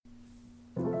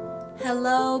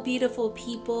Hello, beautiful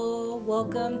people.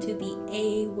 Welcome to the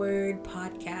A Word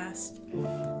podcast.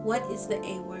 What is the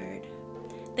A word?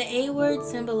 The A word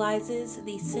symbolizes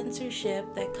the censorship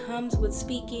that comes with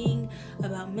speaking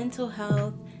about mental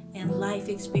health and life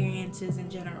experiences in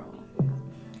general.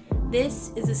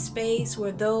 This is a space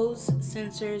where those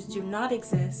censors do not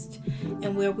exist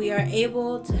and where we are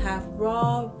able to have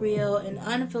raw, real, and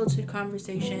unfiltered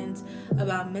conversations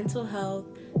about mental health,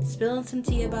 spilling some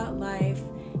tea about life,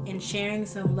 and sharing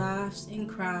some laughs and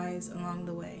cries along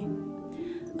the way.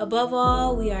 Above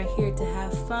all, we are here to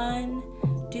have fun,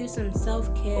 do some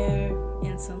self-care,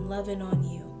 and some loving on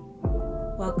you.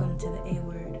 Welcome to the A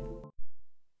Word.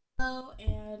 Hello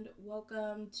and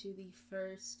welcome to the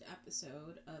first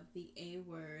episode of the A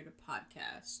Word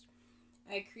podcast.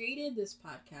 I created this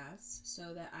podcast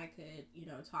so that I could,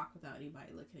 talk without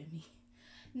anybody looking at me.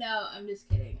 No, I'm just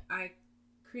kidding. I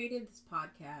created this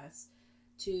podcast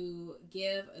to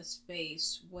give a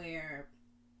space where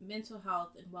mental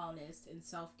health and wellness and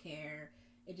self-care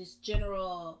and just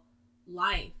general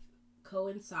life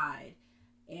coincide,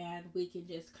 and we can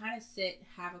just kind of sit,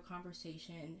 have a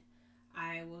conversation.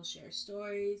 I will share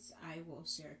stories, I will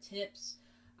share tips,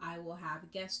 I will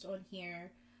have guests on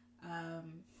here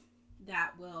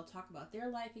that will talk about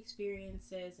their life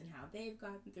experiences and how they've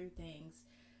gotten through things.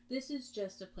 This is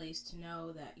just a place to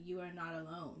know that you are not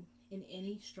alone in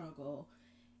any struggle,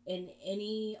 in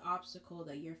any obstacle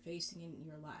that you're facing in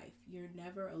your life. You're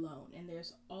never alone, and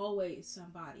there's always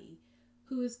somebody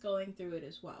who is going through it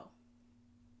as well.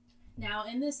 Now,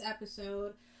 in this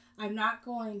episode, I'm not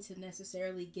going to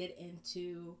necessarily get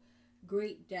into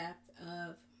great depth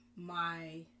of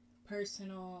my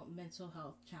personal mental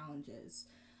health challenges,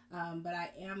 but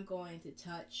I am going to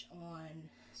touch on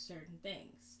certain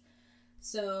things.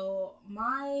 So,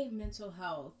 my mental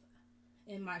health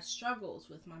and my struggles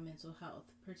with my mental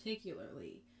health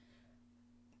particularly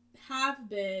have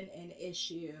been an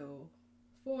issue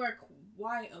for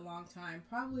quite a long time,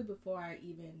 probably before I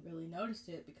even really noticed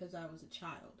it because I was a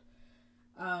child.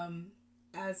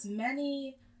 As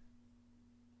many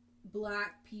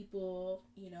Black people,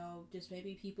 just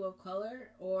maybe people of color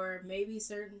or maybe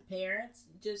certain parents,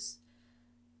 just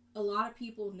a lot of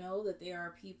people know that there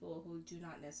are people who do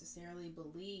not necessarily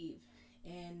believe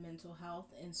in mental health,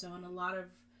 and so in a lot of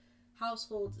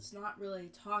households it's not really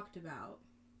talked about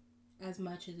as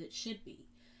much as it should be,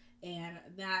 and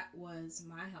that was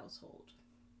my household.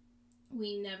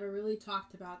 We never really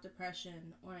talked about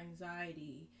depression or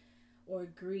anxiety or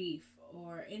grief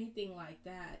or anything like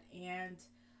that, and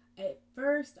at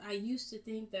first I used to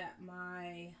think that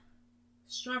my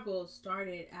struggles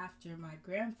started after my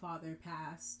grandfather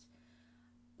passed.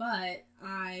 But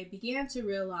I began to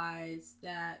realize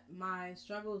that my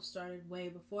struggles started way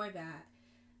before that,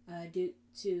 due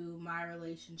to my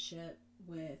relationship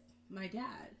with my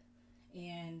dad,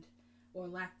 or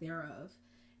lack thereof,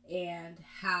 and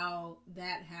how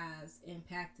that has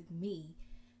impacted me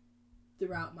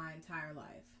throughout my entire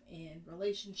life, in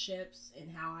relationships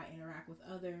and how I interact with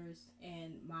others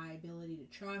and my ability to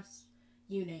trust,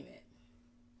 you name it.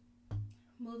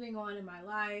 Moving on in my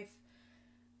life,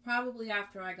 probably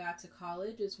after I got to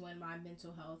college is when my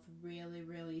mental health really,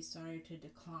 really started to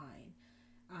decline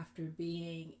after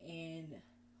being in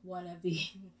one of the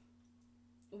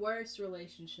worst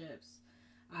relationships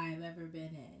I've ever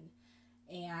been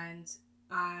in. And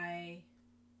I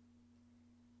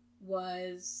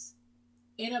was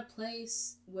in a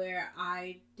place where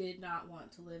I did not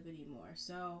want to live anymore.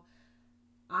 So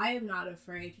I am not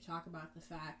afraid to talk about the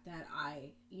fact that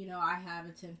I have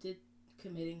attempted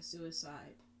committing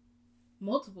suicide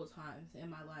multiple times in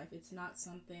my life. It's not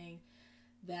something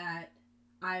that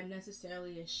I'm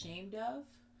necessarily ashamed of,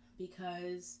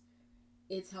 because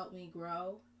it's helped me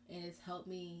grow and it's helped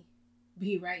me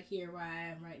be right here where I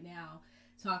am right now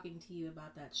talking to you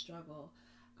about that struggle.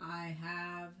 I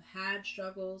have had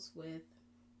struggles with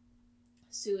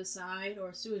suicide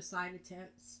or suicide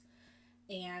attempts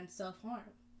and self-harm.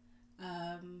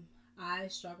 I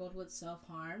struggled with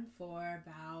self-harm for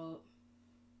about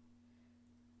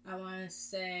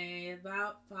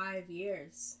 5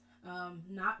 years,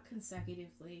 not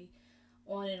consecutively,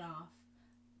 on and off.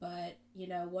 But,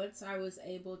 once I was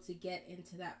able to get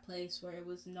into that place where it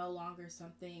was no longer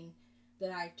something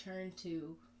that I turned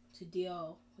to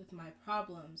deal with my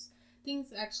problems,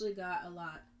 things actually got a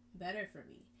lot better for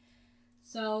me.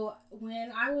 So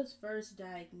when I was first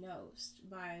diagnosed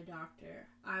by a doctor,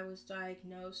 I was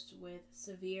diagnosed with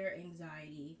severe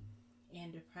anxiety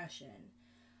and depression.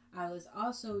 I was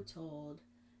also told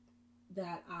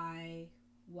that I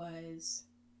was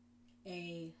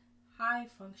a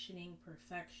high-functioning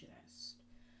perfectionist.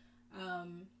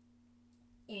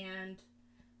 And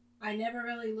I never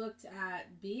really looked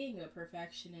at being a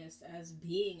perfectionist as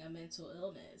being a mental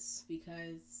illness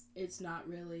because it's not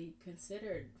really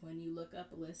considered. When you look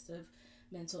up a list of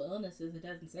mental illnesses, it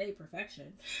doesn't say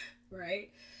perfection, right?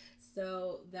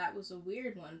 So that was a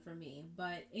weird one for me.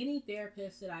 But any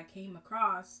therapist that I came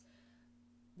across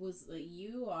was like,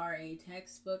 you are a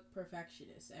textbook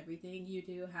perfectionist. Everything you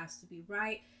do has to be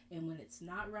right. And when it's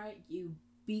not right, you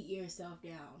beat yourself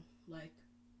down, like,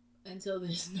 until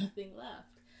there's nothing left.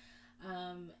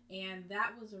 And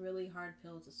that was a really hard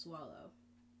pill to swallow.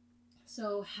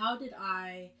 So, how did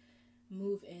I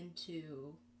move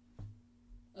into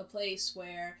a place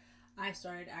where I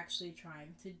started actually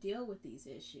trying to deal with these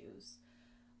issues?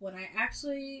 When I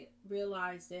actually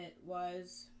realized it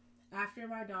was after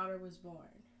my daughter was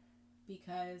born,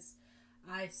 because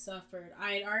I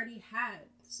had already had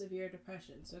severe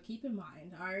depression. So, keep in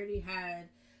mind, I already had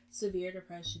severe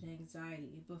depression and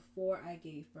anxiety before I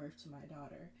gave birth to my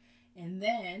daughter. And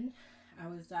then I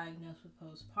was diagnosed with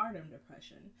postpartum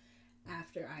depression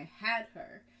after I had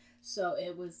her. So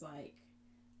it was like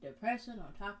depression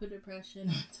on top of depression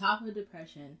on top of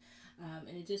depression.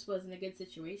 And it just wasn't a good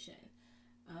situation.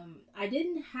 I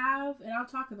didn't have, and I'll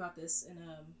talk about this in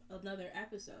another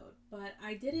episode, but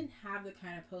I didn't have the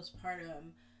kind of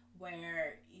postpartum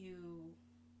where you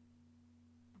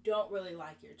don't really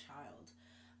like your child.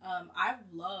 I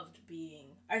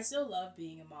still love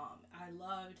being a mom. I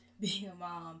loved being a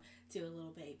mom to a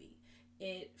little baby.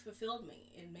 It fulfilled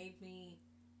me. It made me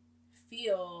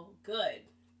feel good.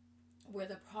 Where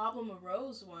the problem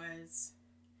arose was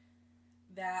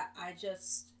that I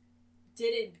just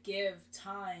didn't give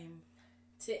time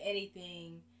to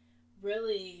anything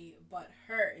really but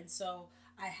her. And so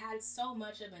I had so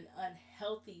much of an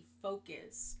unhealthy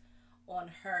focus on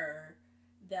her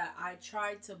that I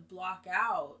tried to block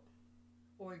out,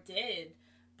 or did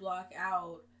block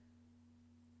out,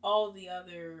 all the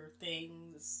other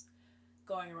things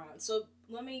going around. So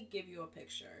let me give you a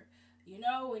picture. You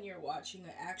know when you're watching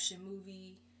an action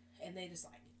movie and they just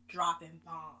like dropping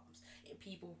bombs and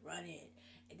people running,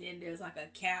 and then there's like a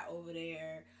cat over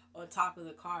there on top of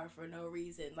the car for no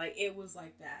reason. Like, it was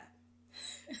like that.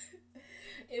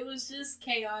 It was just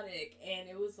chaotic, and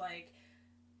it was like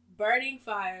burning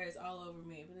fires all over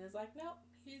me. But it's like, nope,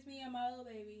 here's me and my little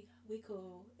baby. We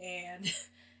cool. And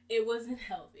it wasn't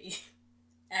healthy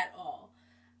at all.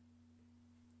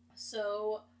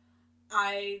 So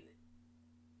I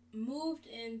moved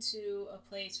into a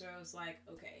place where I was like,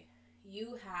 okay,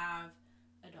 you have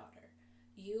a daughter.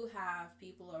 You have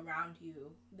people around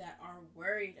you that are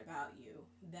worried about you,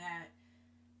 that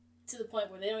to the point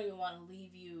where they don't even want to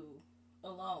leave you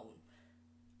alone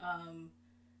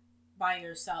by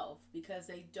yourself because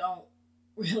they don't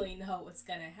really know what's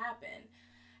going to happen.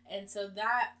 And so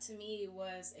that to me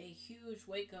was a huge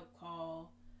wake up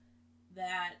call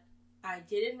that I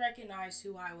didn't recognize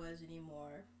who I was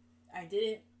anymore. I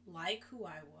didn't like who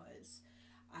I was.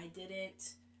 I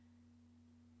didn't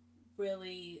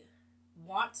really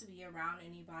want to be around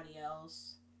anybody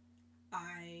else.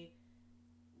 I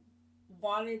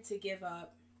wanted to give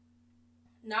up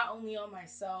not only on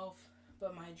myself,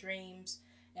 but my dreams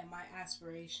and my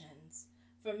aspirations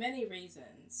for many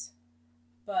reasons.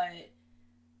 But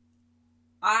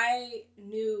I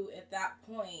knew at that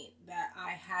point that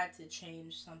I had to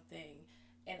change something,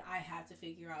 and I had to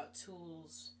figure out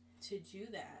tools to do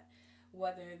that.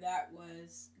 Whether that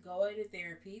was going to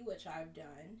therapy, which I've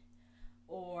done,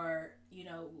 or,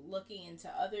 looking into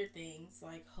other things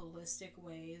like holistic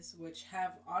ways, which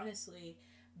have honestly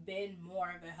been more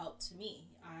of a help to me.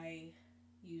 I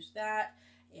use that,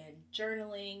 and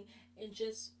journaling, and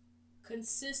just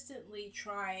consistently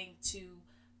trying to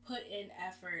put in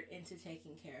effort into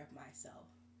taking care of myself.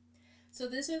 So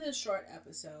this is a short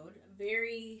episode,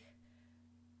 very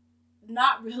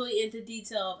not really into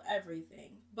detail of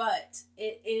everything, but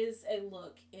it is a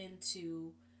look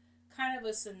into kind of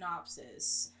a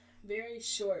synopsis, very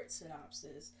short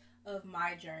synopsis of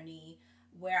my journey,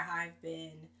 where I've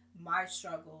been, my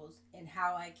struggles, and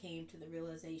how I came to the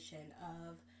realization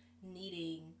of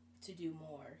needing to do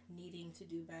more, needing to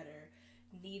do better,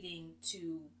 needing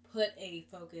to put a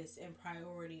focus and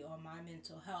priority on my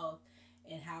mental health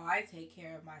and how I take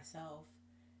care of myself,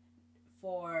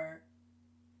 for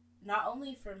not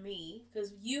only for me,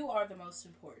 because you are the most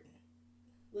important.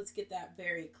 Let's get that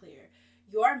very clear.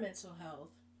 Your mental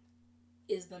health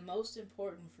is the most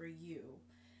important for you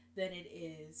than it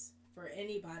is for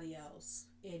anybody else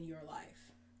in your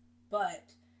life.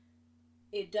 But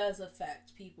it does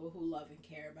affect people who love and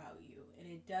care about you. And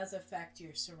it does affect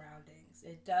your surroundings.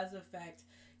 It does affect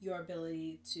your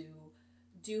ability to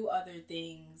do other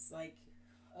things like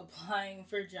applying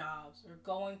for jobs or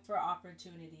going for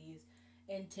opportunities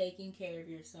and taking care of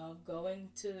yourself, going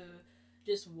to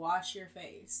just wash your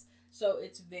face. So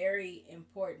it's very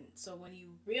important. So when you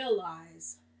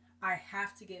realize I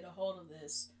have to get a hold of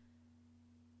this,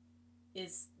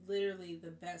 it's literally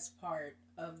the best part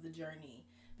of the journey,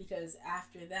 because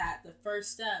after that, the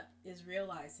first step is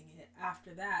realizing it.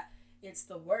 After that, it's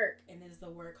the work. And is the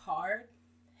work hard?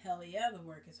 Hell yeah, the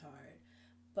work is hard.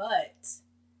 But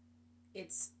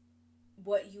it's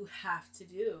what you have to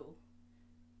do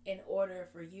in order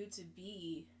for you to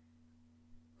be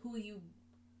who you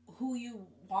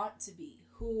want to be,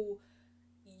 who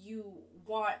you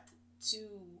want to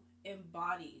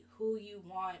embody, who you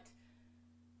want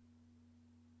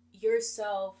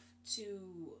yourself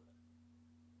to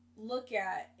look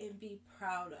at and be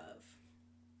proud of.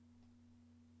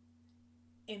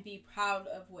 And be proud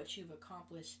of what you've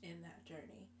accomplished in that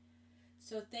journey.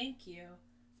 So thank you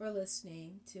for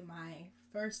listening to my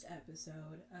first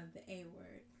episode of the A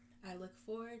Word. I look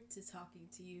forward to talking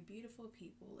to you beautiful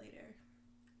people later.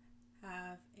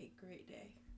 Have a great day.